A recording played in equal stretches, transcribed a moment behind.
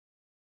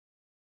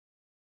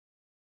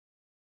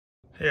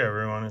Hey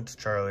everyone, it's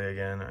Charlie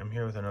again. I'm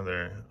here with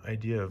another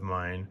idea of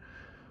mine.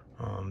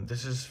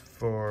 This is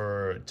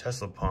for a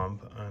Tesla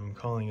pump. I'm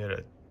calling it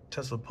a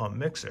Tesla pump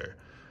mixer.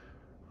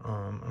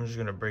 I'm just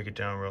going to break it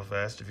down real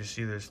fast. If you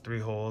see, there's 3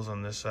 holes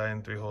on this side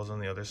and 3 holes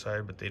on the other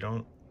side, but they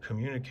don't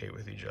communicate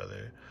with each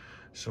other.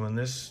 So when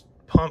this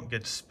pump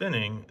gets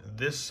spinning,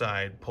 this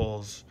side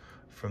pulls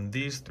from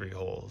these 3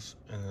 holes,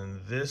 and then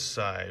this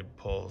side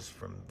pulls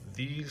from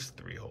these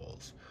 3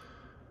 holes.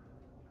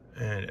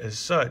 And as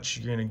such,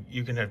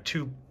 you can have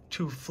two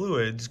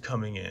fluids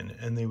coming in,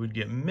 and they would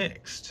get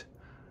mixed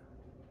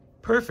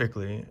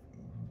perfectly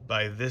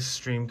by this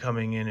stream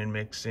coming in and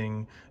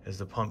mixing. As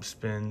the pump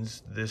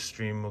spins, this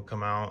stream will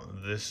come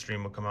out, this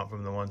stream will come out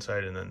from the one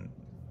side, and then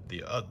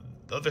the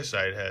other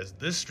side has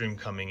this stream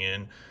coming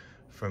in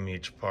from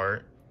each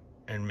part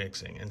and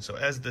mixing. And so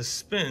as this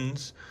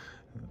spins,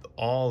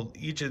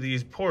 each of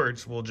these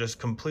ports will just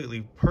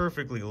completely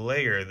perfectly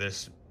layer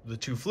the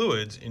 2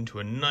 fluids into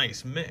a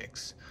nice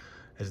mix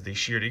as they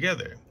shear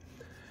together.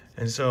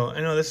 And so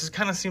I know this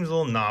kind of seems a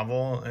little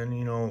novel,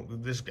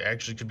 and this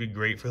actually could be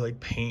great for like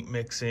paint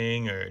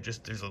mixing, or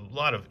just there's a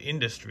lot of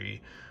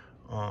industry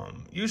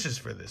uses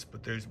for this.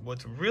 But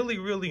what's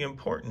really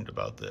important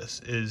about this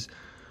is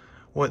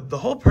what the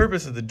whole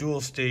purpose of the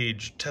dual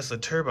stage Tesla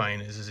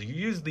turbine is you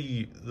use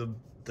the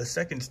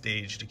second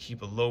stage to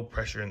keep a low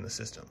pressure in the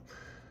system,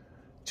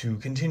 to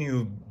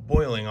continue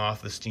boiling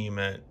off the steam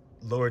at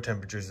lower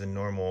temperatures than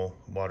normal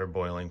water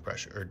boiling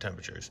pressure or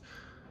temperatures.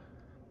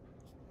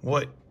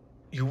 What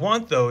you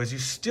want, though, is you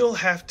still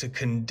have to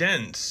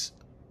condense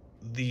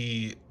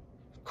the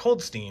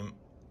cold steam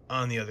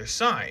on the other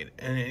side,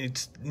 and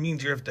it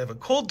means you have to have a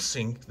cold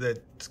sink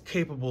that's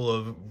capable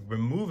of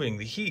removing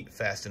the heat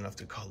fast enough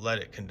to let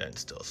it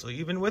condense still. So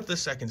even with the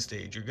second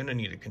stage, you're going to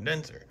need a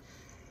condenser.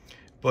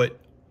 But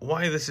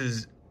why this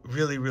is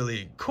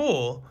really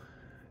cool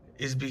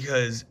is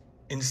because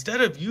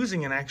instead of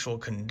using an actual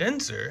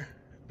condenser,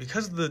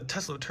 because the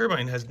Tesla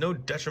turbine has no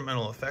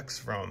detrimental effects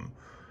from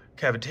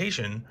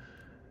cavitation,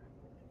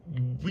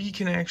 we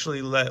can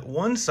actually let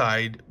one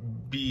side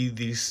be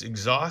this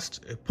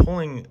exhaust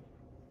pulling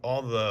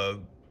all the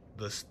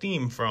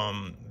steam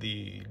from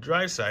the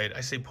drive side.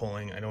 I say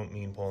pulling, I don't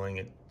mean pulling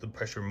it. The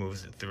pressure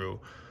moves it through.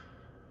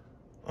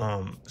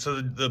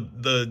 So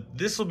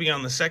this will be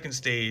on the second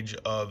stage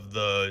of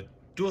the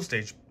dual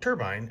stage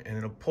turbine, and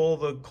it'll pull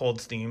the cold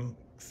steam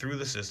through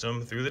the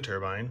system, through the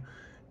turbine.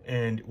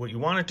 And what you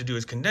want it to do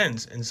is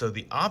condense. And so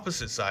the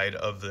opposite side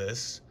of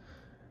this,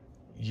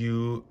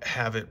 you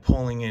have it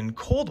pulling in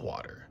cold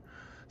water,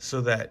 so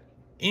that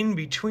in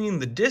between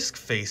the disk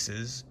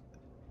faces,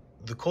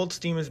 the cold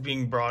steam is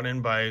being brought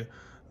in by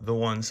the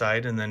one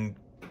side, and then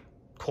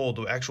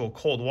actual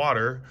cold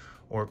water,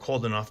 or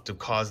cold enough to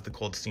cause the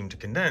cold steam to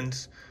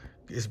condense,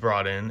 is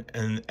brought in.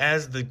 And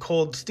as the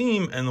cold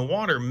steam and the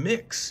water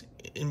mix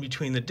in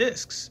between the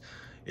disks,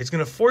 it's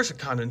going to force a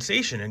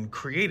condensation and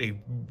create a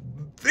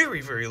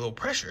very low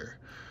pressure.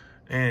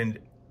 And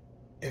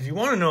if you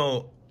want to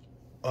know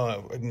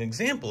an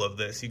example of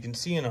this, you can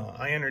see in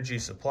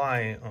iEnergy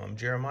Supply,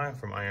 Jeremiah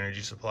from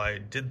iEnergy Supply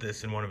did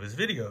this in one of his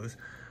videos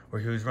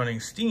where he was running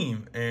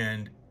steam,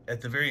 and at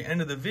the very end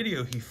of the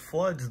video he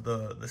floods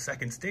the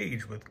second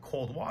stage with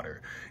cold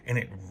water, and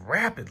it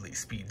rapidly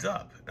speeds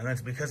up. And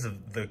that's because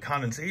of the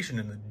condensation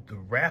and the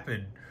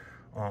rapid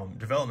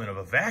development of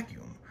a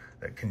vacuum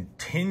that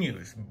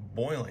continues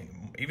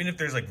boiling, even if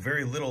there's like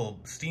very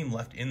little steam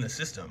left in the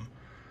system.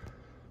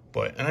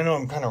 And I know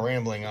I'm kind of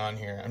rambling on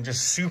here. I'm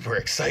just super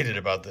excited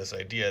about this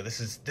idea. This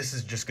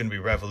is just going to be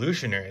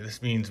revolutionary.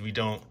 This means we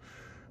don't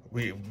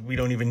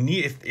even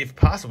need, if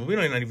possible, we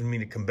don't even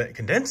need a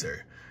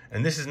condenser.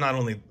 And this is not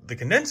only the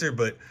condenser,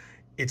 but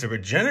it's a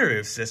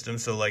regenerative system.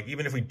 So like,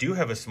 even if we do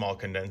have a small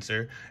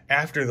condenser,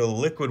 after the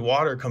liquid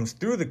water comes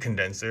through the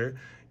condenser,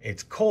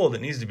 it's cold,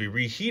 it needs to be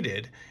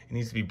reheated, it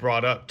needs to be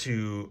brought up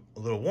to a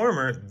little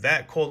warmer.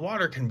 That cold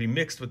water can be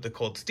mixed with the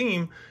cold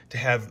steam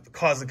to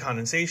cause the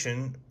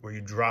condensation, where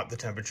you drop the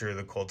temperature of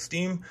the cold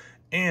steam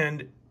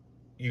and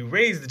you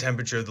raise the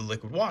temperature of the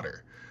liquid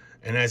water.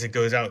 And as it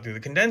goes out through the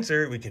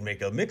condenser, we can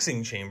make a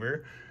mixing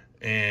chamber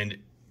and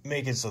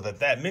make it so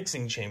that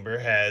mixing chamber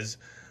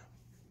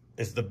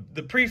is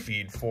the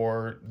pre-feed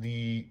for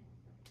the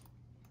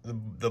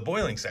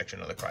boiling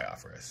section of the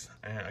cryophorus.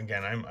 And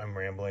again, I'm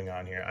rambling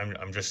on here.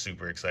 I'm just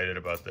super excited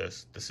about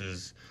this.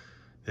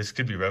 This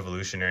could be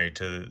revolutionary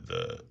to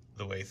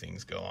the way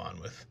things go on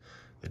with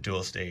the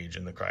dual stage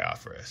and the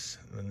cryophorus.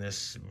 And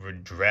this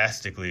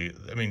drastically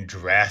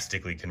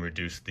can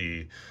reduce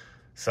the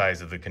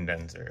size of the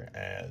condenser,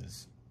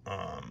 as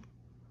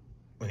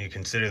when you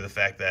consider the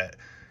fact that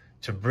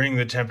to bring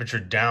the temperature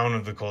down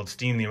of the cold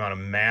steam, the amount of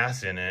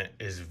mass in it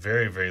is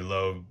very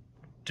low,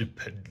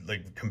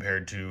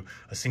 compared to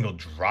a single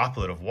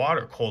droplet of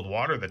water, cold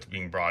water, that's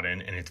being brought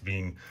in, and it's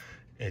being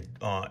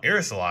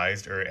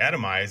aerosolized or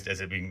atomized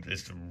as it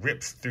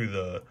rips through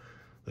the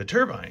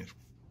turbine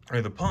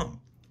or the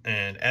pump.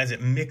 And as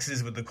it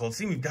mixes with the cold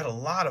steam, you've got a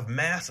lot of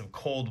mass of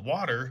cold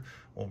water,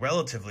 well,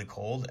 relatively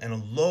cold, and a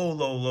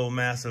low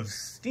mass of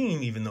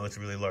steam, even though it's a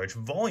really large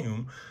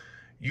volume.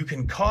 you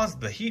can cause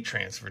the heat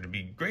transfer to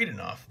be great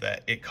enough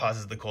that it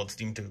causes the cold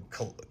steam to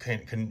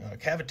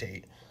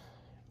cavitate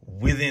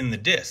within the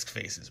disk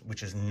faces,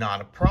 which is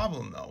not a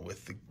problem though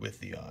with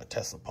the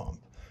Tesla pump,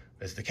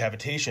 as the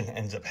cavitation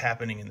ends up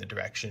happening in the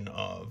direction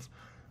of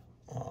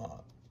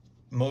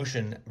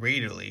motion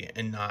radially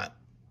and not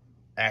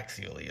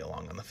axially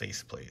along on the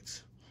face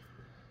plates.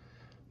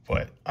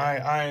 But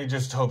I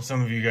just hope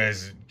some of you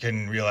guys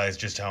can realize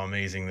just how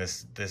amazing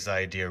this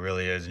idea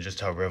really is, and just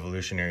how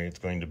revolutionary it's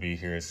going to be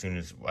here as soon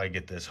as I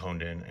get this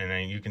honed in.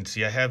 And you can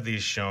see I have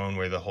these shown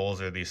where the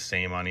holes are the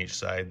same on each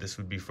side. This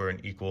would be for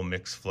an equal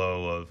mix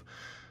flow of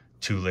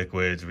two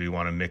liquids where you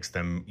want to mix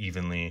them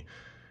evenly.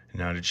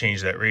 Now to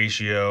change that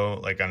ratio,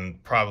 like I'm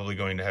probably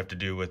going to have to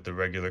do with the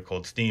regular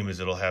cold steam, is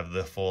it'll have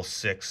the full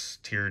 6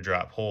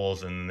 teardrop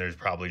holes, and there's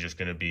probably just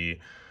going to be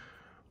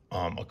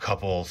a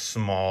couple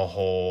small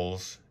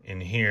holes in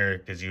here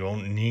because you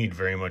don't need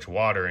very much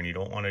water and you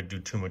don't want to do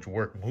too much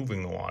work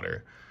moving the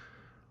water.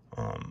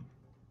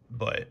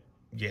 But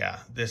yeah,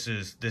 this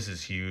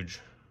is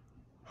huge.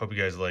 Hope you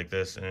guys like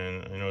this,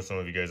 and I know some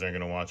of you guys aren't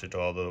going to watch it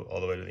all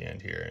the way to the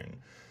end here, and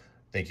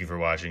thank you for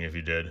watching if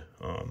you did.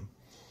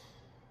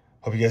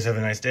 Hope you guys have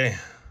a nice day.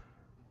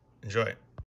 Enjoy it.